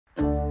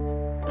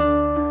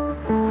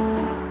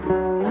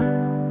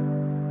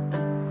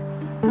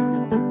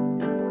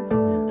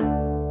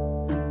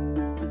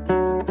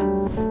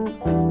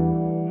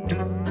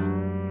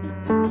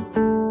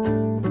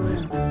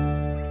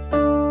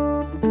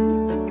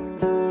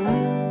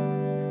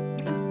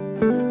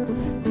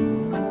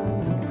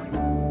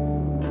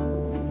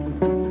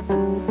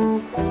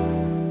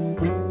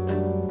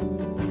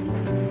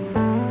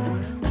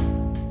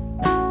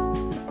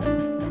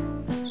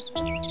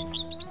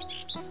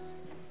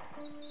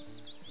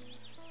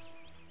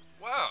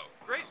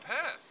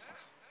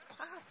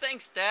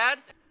Dad.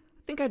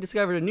 I think I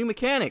discovered a new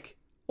mechanic.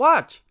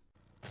 Watch.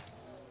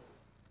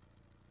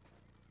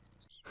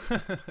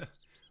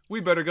 We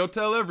better go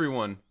tell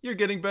everyone. You're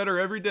getting better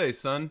every day,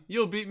 son.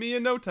 You'll beat me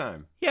in no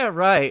time. Yeah,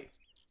 right.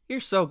 You're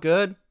so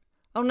good.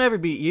 I'll never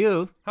beat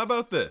you. How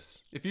about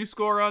this? If you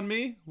score on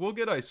me, we'll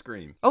get ice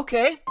cream.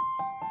 Okay.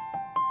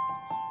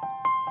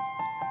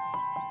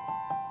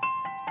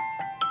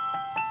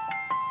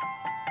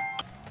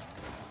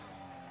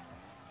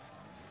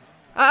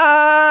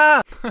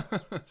 Ah!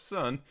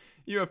 Son,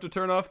 you have to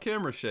turn off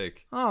camera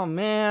shake. Oh,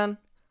 man.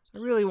 I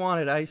really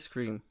wanted ice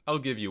cream. I'll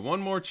give you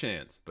one more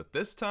chance, but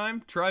this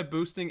time, try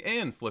boosting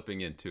and flipping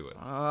into it.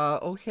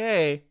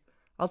 Okay.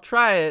 I'll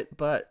try it,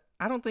 but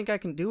I don't think I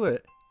can do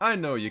it. I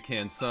know you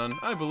can, son.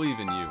 I believe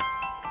in you.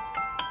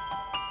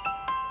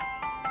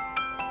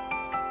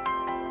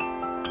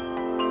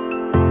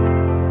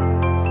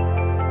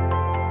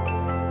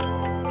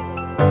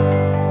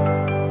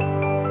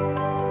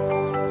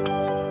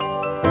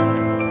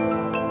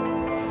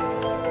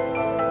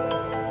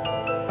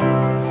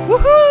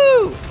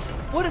 Woohoo!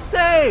 What a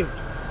save!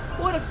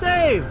 What a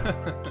save!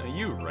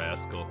 You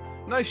rascal.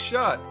 Nice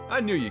shot.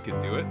 I knew you could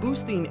do it.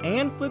 Boosting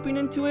and flipping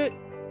into it?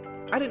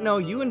 I didn't know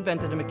you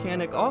invented a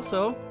mechanic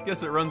also.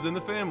 Guess it runs in the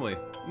family.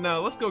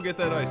 Now, let's go get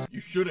that ice. You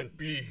shouldn't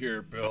be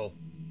here, Bill.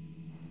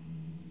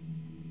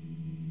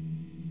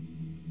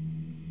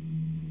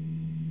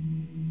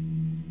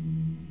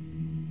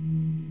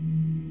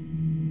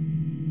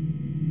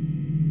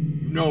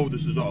 You know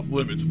this is off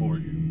limits for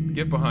you.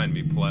 Get behind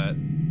me, Plat.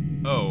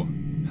 Oh,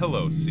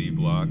 hello,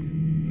 C-Block.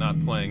 Not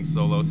playing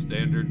solo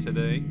standard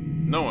today?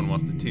 No one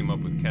wants to team up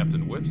with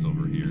Captain Whiffs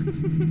over here.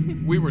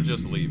 We were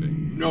just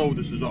leaving. You know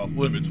this is off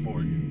limits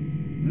for you.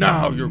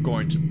 Now you're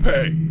going to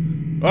pay.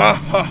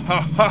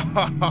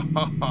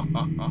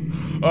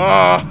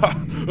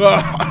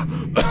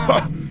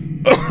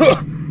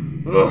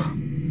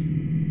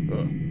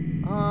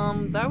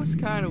 That was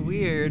kind of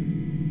weird.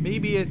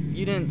 Maybe if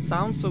you didn't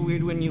sound so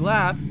weird when you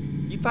laugh,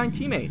 you'd find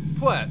teammates.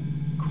 Plat,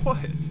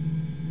 quiet.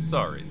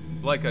 Sorry.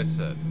 Like I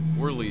said,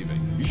 we're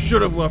leaving. You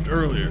should have left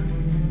earlier.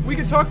 We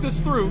can talk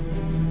this through.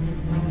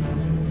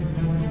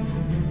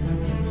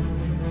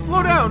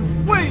 Slow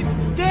down! Wait!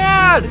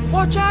 Dad!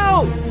 Watch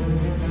out!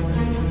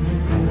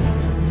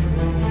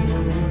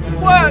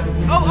 Plat,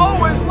 I'll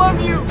always love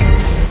you!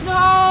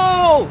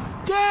 No!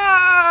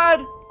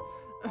 Dad!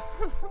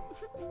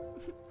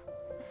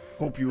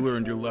 Hope you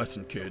learned your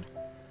lesson, kid.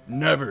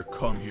 Never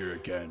come here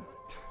again.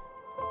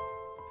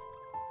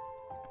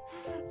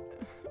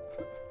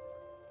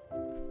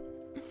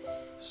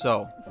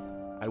 So,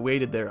 I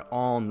waited there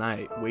all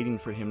night, waiting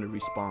for him to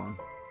respawn,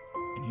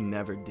 and he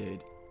never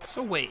did.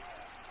 So wait,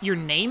 your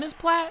name is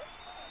Plat?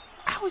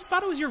 I always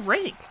thought it was your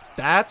rank.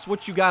 That's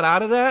what you got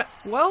out of that?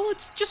 Well,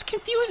 it's just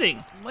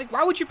confusing. Like,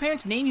 why would your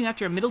parents name you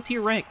after a middle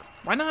tier rank?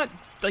 Why not,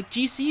 like,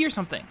 GC or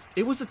something?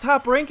 It was the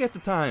top rank at the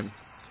time.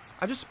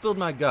 I just spilled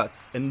my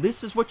guts, and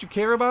this is what you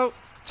care about?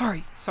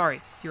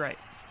 Sorry, you're right.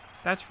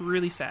 That's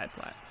really sad,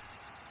 Plat.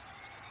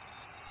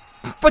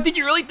 But did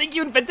you really think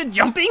you invented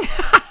jumping?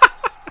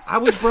 I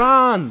was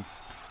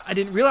bronze. I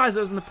didn't realize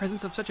I was in the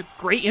presence of such a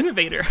great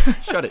innovator.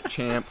 Shut it,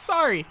 champ.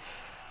 Sorry.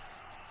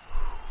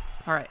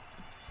 Alright,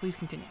 please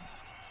continue.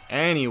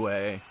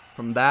 Anyway,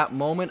 from that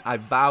moment, I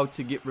vowed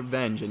to get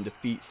revenge and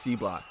defeat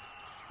C-Block.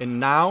 And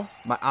now,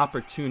 my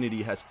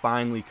opportunity has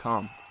finally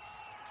come.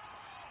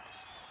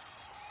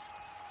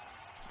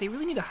 They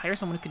really need to hire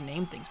someone who can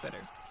name things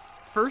better.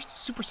 First,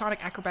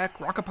 Supersonic Acrobatic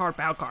Rocket Powered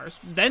Battle Cars,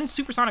 then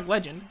Supersonic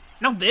Legend.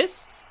 Now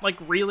this? Like,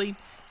 really?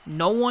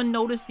 No one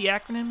noticed the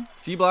acronym?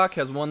 C-Block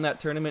has won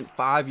that tournament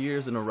 5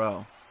 years in a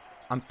row.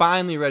 I'm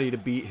finally ready to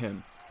beat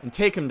him and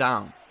take him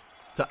down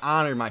to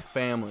honor my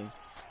family.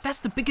 That's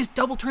the biggest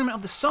double tournament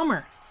of the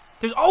summer.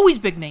 There's always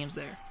big names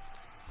there.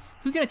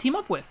 Who you gonna team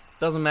up with?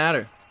 Doesn't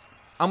matter.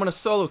 I'm gonna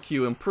solo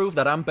queue and prove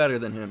that I'm better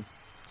than him.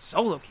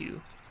 Solo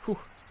queue? Whew,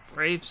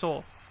 brave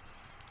soul.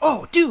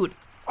 Oh, dude,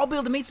 I'll be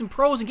able to meet some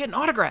pros and get an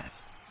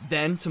autograph.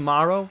 Then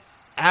tomorrow,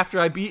 after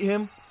I beat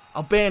him,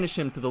 I'll banish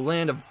him to the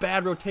land of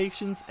bad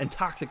rotations and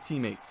toxic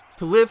teammates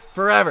to live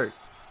forever.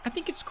 I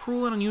think it's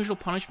cruel and unusual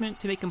punishment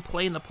to make him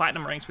play in the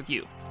platinum ranks with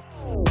you.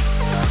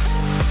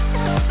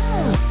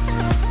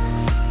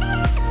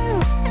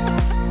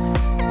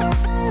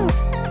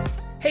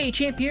 Hey,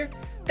 Champ here.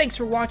 Thanks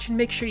for watching.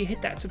 Make sure you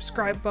hit that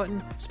subscribe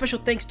button. Special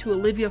thanks to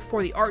Olivia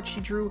for the art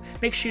she drew.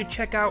 Make sure you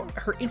check out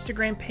her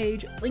Instagram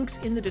page. Links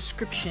in the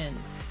description.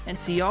 And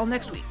see y'all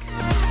next week.